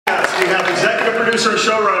we have executive producer and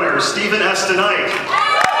showrunner Stephen DeKnight.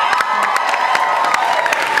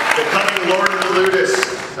 The cunning Lord of the Ludus,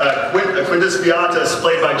 Quintus Beatus,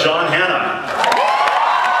 played by John Hannah.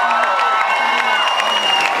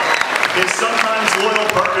 His sometimes loyal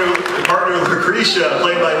partner Lucretia,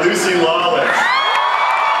 played by Lucy Lawless.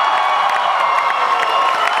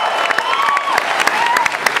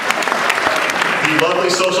 The lovely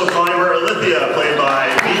social climber Alithia, played by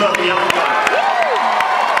Viva Bianca.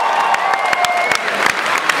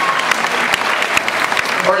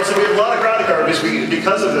 All right, so we have a lot of ground to cover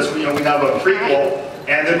because of this. We have a prequel,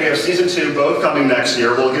 and then we have season 2, both coming next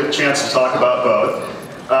year. We'll get a chance to talk about both.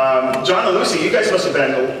 John and Lucy, you guys must have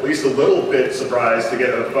been at least a little bit surprised to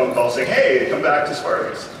get a phone call saying, "Hey, come back to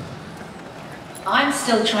Spartacus." I'm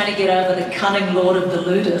still trying to get over the cunning Lord of the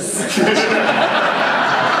Ludus.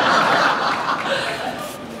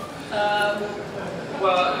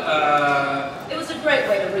 It was a great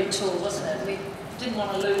way to retool, wasn't it? We didn't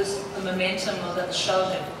want to lose the momentum that the show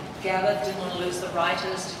had gathered, didn't want to lose the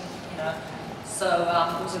writers, So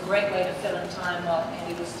it was a great way to fill in time while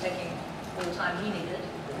Andy was taking all the time he needed.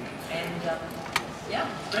 And yeah,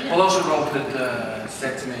 brilliant. Well, also Rob had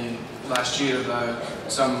said to me last year about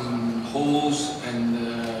some holes in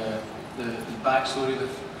the backstory of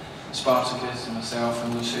Spartacus and myself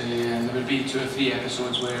and Lucy, and there would be 2 or 3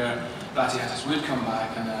 episodes where Spartacus would come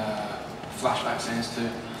back in a flashback sense to,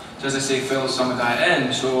 as I say, fill some of that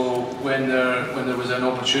in. So when there was an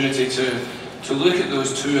opportunity to look at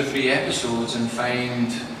those 2 or 3 episodes and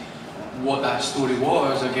find what that story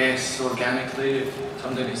was, I guess organically it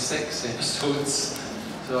turned into 6 episodes.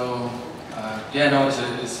 So yeah, no,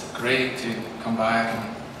 it's great to come back and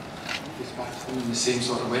get back to them in the same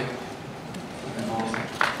sort of way.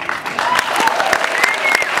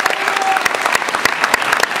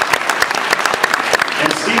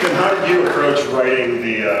 And Stephen, how did you approach writing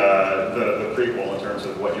the prequel in terms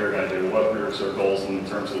of what you're going to do? What were your sort of goals in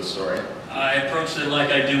terms of the story? I approached it like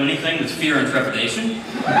I do anything, with fear and trepidation.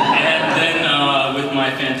 And then with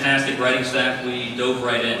my fantastic writing staff, we dove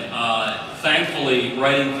right in. Thankfully,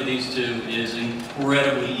 writing for these 2 is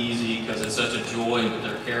incredibly easy because it's such a joy with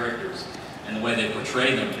their characters and the way they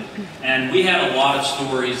portray them. And we had a lot of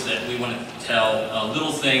stories that we wanted to tell,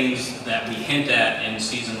 little things that we hint at in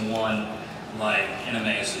season 1, like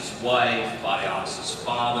Enemeus' wife, Badiatus'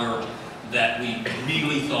 father, that we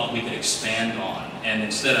really thought we could expand on. And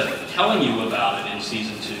instead of telling you about it in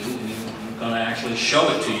season 2, we're going to actually show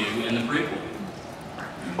it to you in the prequel.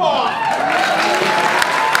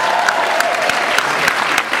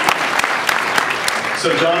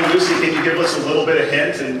 So John and Lucy, can you give us a little bit of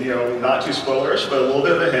hint, and not too spoilerish, but a little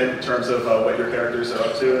bit of a hint in terms of what your characters are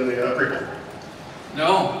up to in the prequel?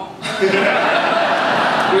 No.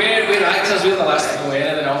 We're actors, we're the last to go in,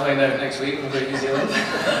 and then I'll find out next week when we're in New Zealand.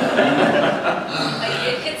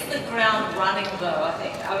 It hits the ground running though, I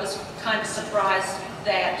think. I was kind of surprised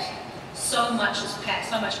that so much is packed,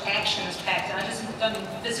 so much action is packed, and I just don't mean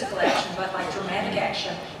physical action, but like dramatic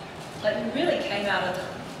action. Like it really came out of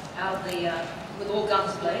the with all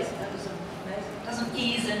guns blazing. That was amazing. It doesn't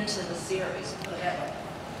ease into the series, put it that way.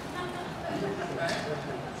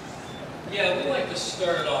 Yeah, we like to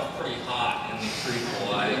start it off pretty hot in the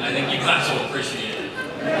prequel. I think you guys will appreciate it.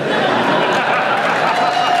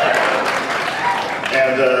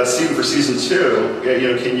 And Stephen, for season 2,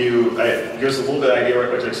 can you give us a little bit of idea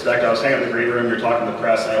what to expect? I was hanging out in the green room, you're talking to the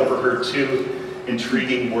press, and I overheard 2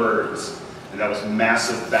 intriguing words, and that was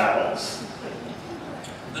massive battles.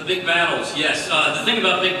 The big battles, yes. The thing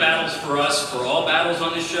about big battles for us, for all battles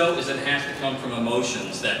on this show, is that it has to come from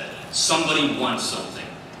emotions, that somebody wants something.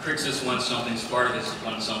 Crixus wants something, Spartacus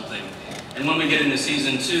wants something. And when we get into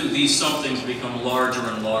season 2, these somethings become larger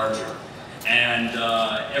and larger. And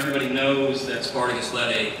everybody knows that Spartacus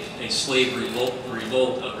led a slave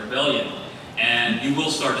rebellion. And you will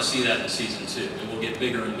start to see that in season 2. It will get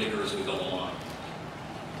bigger and bigger as we go along.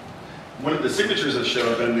 One of the signatures of the show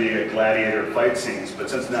have been the gladiator fight scenes, but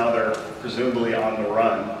since now they're presumably on the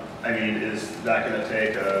run, I mean, is that going to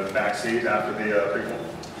take a backseat after the prequel?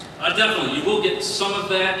 Definitely. You will get some of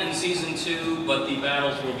that in season 2, but the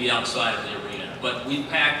battles will be outside of the arena. But we've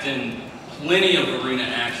packed in plenty of arena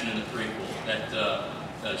action in the prequel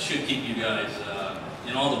that should keep you guys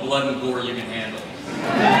in all the blood and gore you can handle.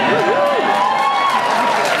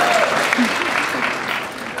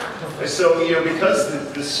 So, because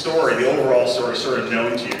the story, the overall story is sort of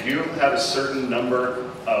known to you, do you have a certain number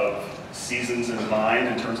of seasons in mind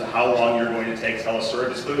in terms of how long you're going to take to tell a story?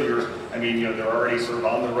 Because clearly they're already sort of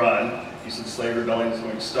on the run. You said slave rebellion is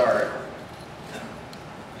going to start.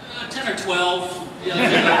 10 or 12. Starz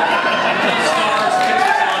kicks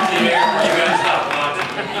us on the air. You guys stop watching.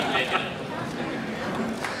 You make it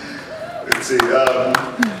see.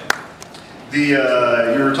 You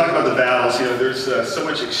were talking about the battles. You know, there's so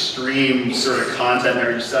much extreme sort of content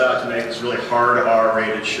there. You set out to make this really hard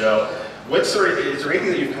R-rated show. Is there anything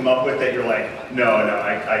that you've come up with that you're like, no,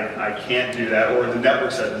 I can't do that, or the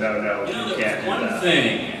network said, no, you can't do that? One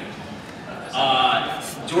thing.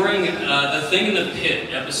 During the Thing in the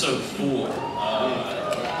Pit, episode 4,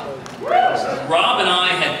 Rob and I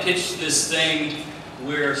had pitched this thing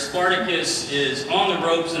where Spartacus is on the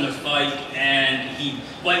ropes in a fight and he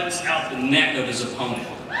bites out the neck of his opponent.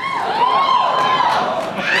 And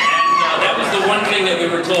that was the one thing that we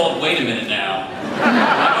were told, wait a minute now. I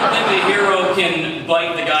don't think the hero can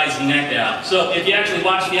bite the guy's neck out. So if you actually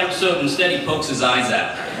watch the episode, instead he pokes his eyes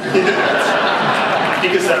out. I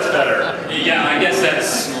guess that's better. Yeah, I guess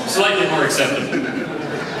that's slightly more acceptable.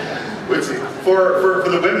 Let's see. For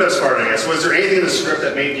the women of Spartacus, was there anything in the script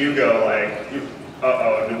that made you go like,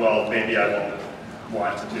 well, maybe I won't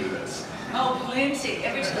want to do this? Oh, plenty.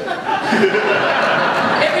 Every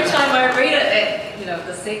time I read it, you know,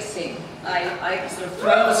 the sex scene, I sort of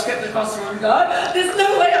throw the script across the room and go, there's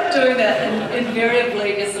no way I'm doing that. And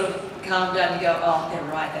invariably you sort of calm down and go, oh, they're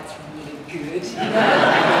right, that's really good. You know?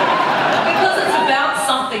 Because it's about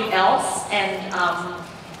something else, and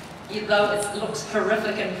though it looks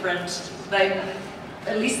horrific in print,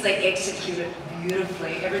 at least they execute it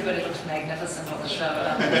beautifully. Everybody looks magnificent on the show,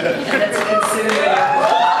 and that's a concern.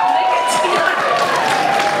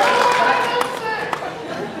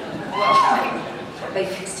 They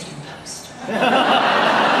fixed it in post.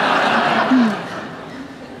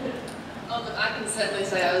 Oh, look, I can certainly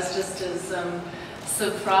say I was just as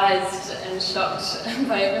surprised and shocked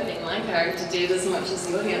by everything my character did as much as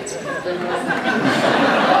the audience would have been.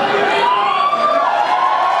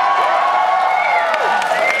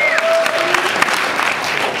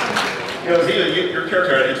 You know, Xena, your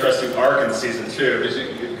character had an interesting arc in season 2,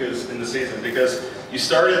 because you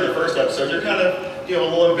started in the first episode, you're kind of, you know, a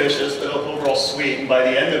little ambitious, but overall sweet, and by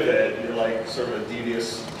the end of it, you're like sort of a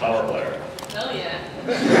devious power player. Hell yeah.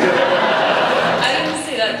 I didn't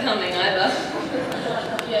see that coming either.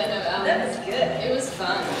 Yeah, no, that was good. It was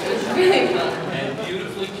fun. It was really fun.